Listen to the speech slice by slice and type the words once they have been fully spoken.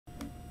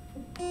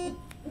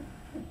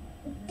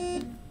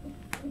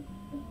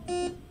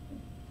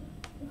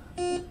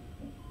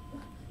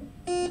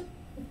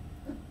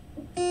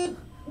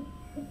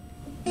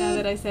Now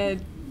that I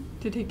said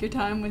to take your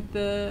time with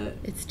the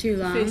it's too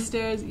long. Face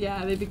stares,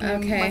 yeah, they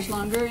became much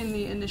longer in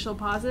the initial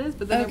pauses,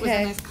 but then it was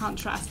a nice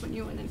contrast when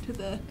you went into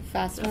the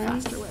faster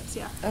whips.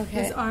 Yeah.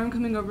 Okay. This arm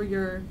coming over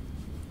your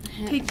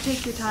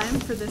take your time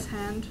for this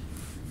hand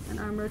and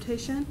arm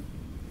rotation.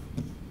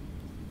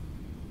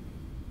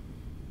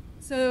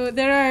 So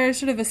there are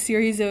sort of a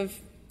series of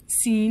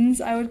scenes,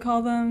 I would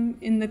call them,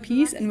 in the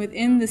piece, and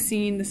within the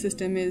scene the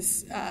system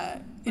is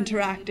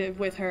interactive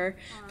with her,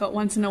 but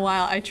once in a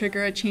while I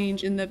trigger a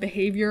change in the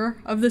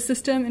behavior of the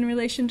system in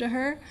relation to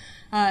her.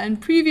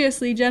 And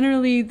previously,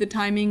 generally, the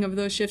timing of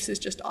those shifts is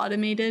just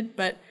automated,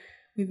 but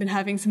we've been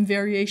having some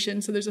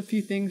variation, so there's a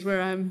few things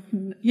where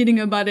I'm hitting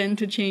a button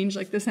to change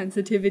like the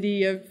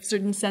sensitivity of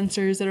certain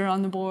sensors that are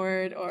on the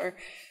board or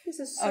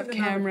of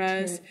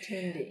cameras.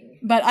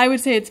 But I would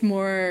say it's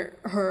more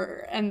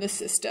her and the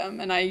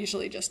system, and I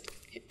usually just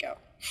hit go.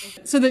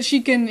 So that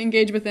she can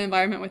engage with the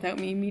environment without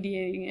me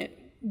mediating it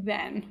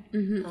then.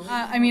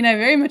 I mean, I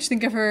very much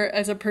think of her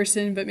as a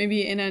person, but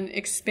maybe in an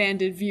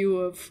expanded view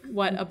of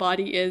what a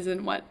body is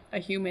and what a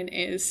human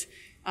is,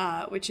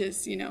 which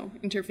is, you know,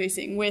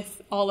 interfacing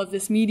with all of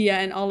this media,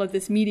 and all of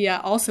this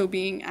media also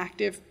being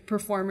active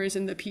performers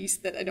in the piece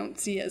that I don't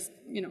see as,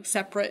 you know,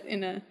 separate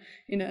in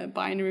a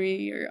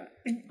binary or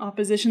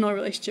oppositional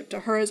relationship to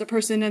her as a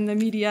person and the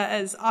media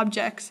as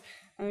objects.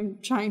 I'm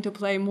trying to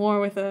play more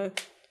with a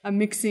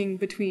mixing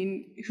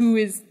between who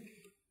is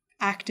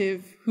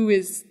active, who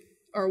is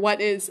or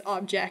what is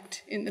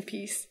object in the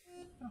piece,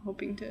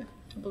 hoping to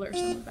blur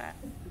some of that.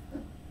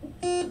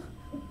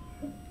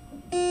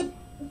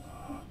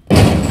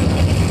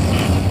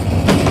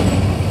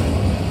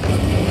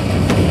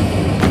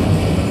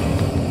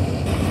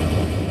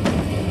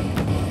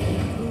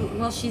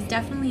 Well, she's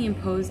definitely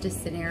imposed a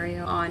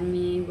scenario on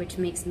me, which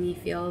makes me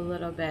feel a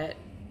little bit,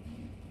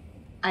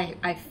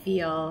 I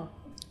feel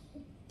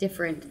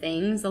different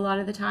things a lot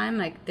of the time.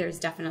 Like there's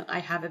definitely, I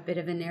have a bit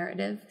of a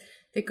narrative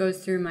that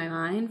goes through my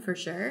mind for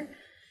sure.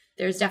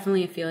 There's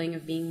definitely a feeling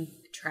of being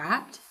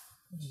trapped.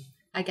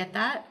 I get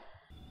that.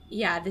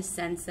 Yeah, this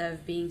sense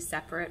of being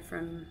separate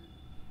from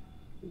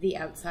the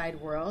outside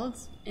world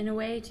in a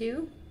way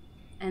too.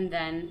 And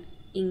then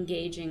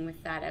engaging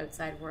with that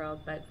outside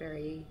world, but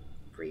very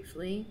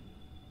briefly.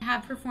 I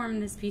have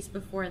performed this piece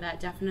before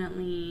that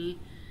definitely,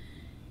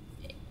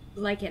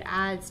 like, it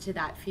adds to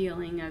that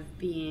feeling of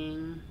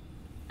being,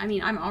 I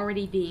mean, I'm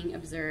already being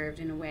observed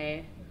in a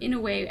way. In a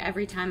way,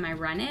 every time I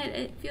run it,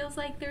 it feels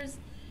like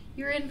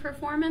you're in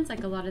performance,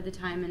 like a lot of the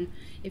time. And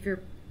if you're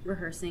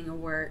rehearsing a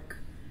work,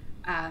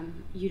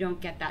 you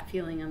don't get that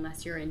feeling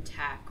unless you're in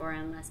tech or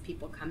unless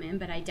people come in.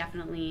 But I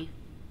definitely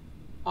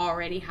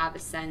already have a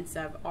sense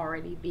of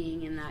already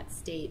being in that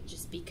state,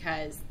 just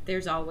because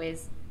there's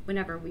always,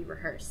 whenever we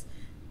rehearse,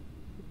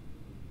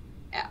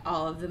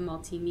 all of the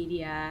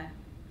multimedia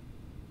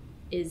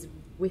is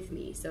with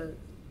me. So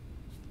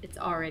it's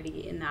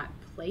already in that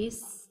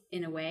place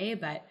in a way,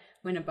 but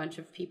when a bunch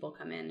of people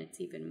come in,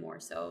 it's even more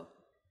so.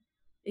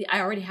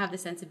 I already have the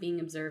sense of being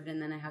observed, and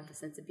then I have the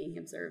sense of being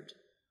observed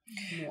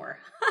more.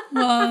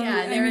 Well,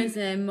 yeah, there is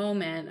a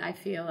moment, I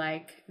feel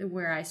like,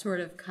 where I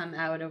sort of come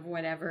out of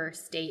whatever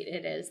state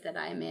it is that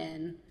I'm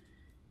in,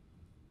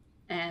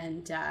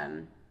 and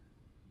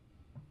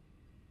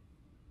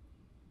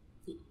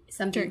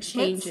something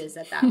changes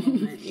at that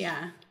moment.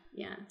 Yeah,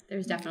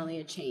 there's definitely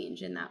a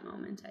change in that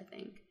moment, I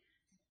think.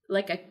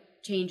 Like a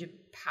change of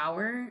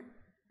power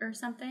or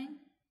something.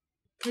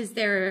 Because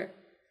I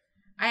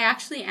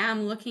actually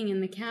am looking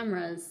in the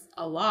cameras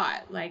a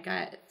lot. Like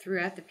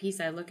throughout the piece,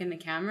 I look in the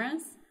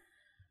cameras,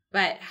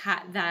 but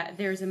that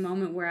there's a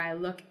moment where I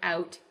look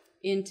out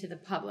into the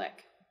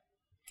public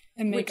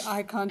and make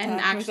eye contact, and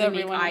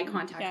actually make eye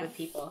contact with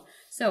people.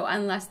 So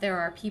unless there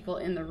are people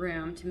in the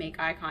room to make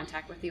eye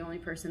contact with, the only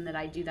person that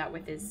I do that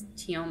with is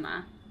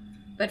Teoma.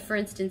 But for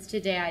instance,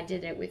 today I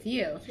did it with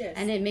you,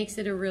 and it makes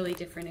it a really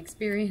different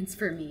experience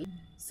for me.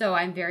 So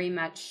I'm very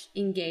much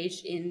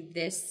engaged in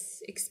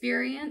this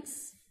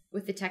experience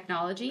with the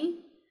technology.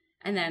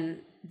 And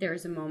then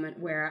there's a moment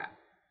where,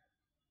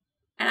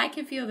 and I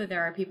can feel that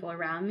there are people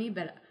around me,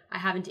 but I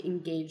haven't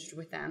engaged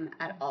with them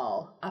at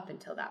all up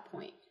until that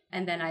point.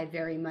 And then I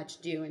very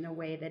much do in a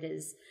way that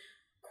is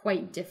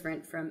quite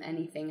different from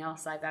anything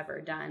else I've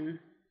ever done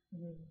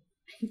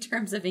in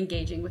terms of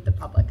engaging with the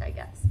public, I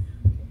guess.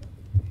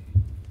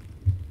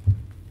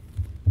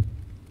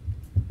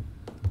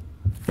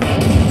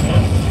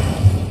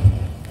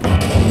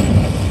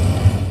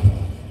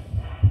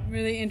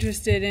 Really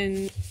interested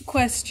in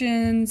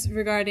questions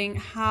regarding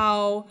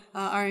how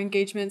our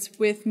engagements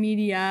with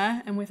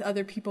media and with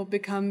other people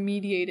become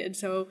mediated.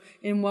 So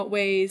in what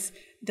ways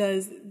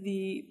does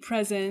the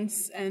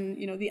presence and,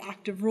 you know, the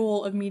active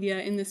role of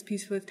media in this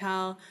piece with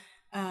Tal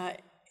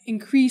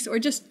increase or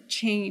just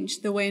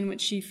change the way in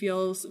which she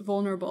feels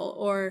vulnerable,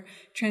 or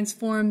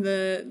transform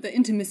the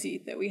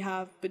intimacy that we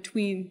have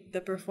between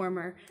the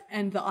performer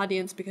and the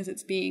audience, because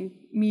it's being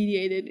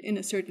mediated in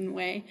a certain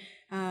way.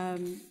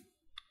 And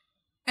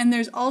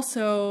there's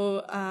also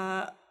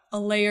a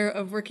layer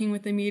of working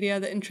with the media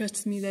that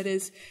interests me, that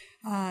is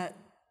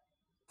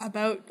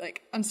about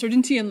like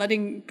uncertainty and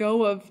letting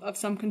go of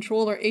some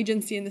control or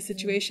agency in the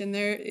situation.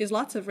 There is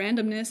lots of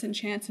randomness and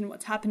chance in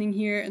what's happening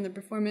here, and the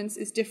performance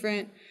is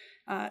different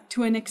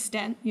to an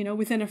extent. You know,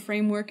 within a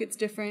framework, it's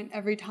different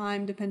every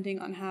time depending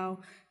on how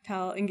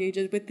Tal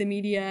engages with the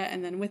media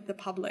and then with the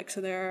public.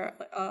 So there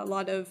are a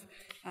lot of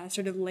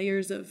sort of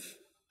layers of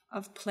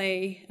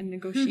play and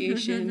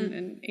negotiation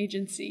and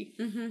agency.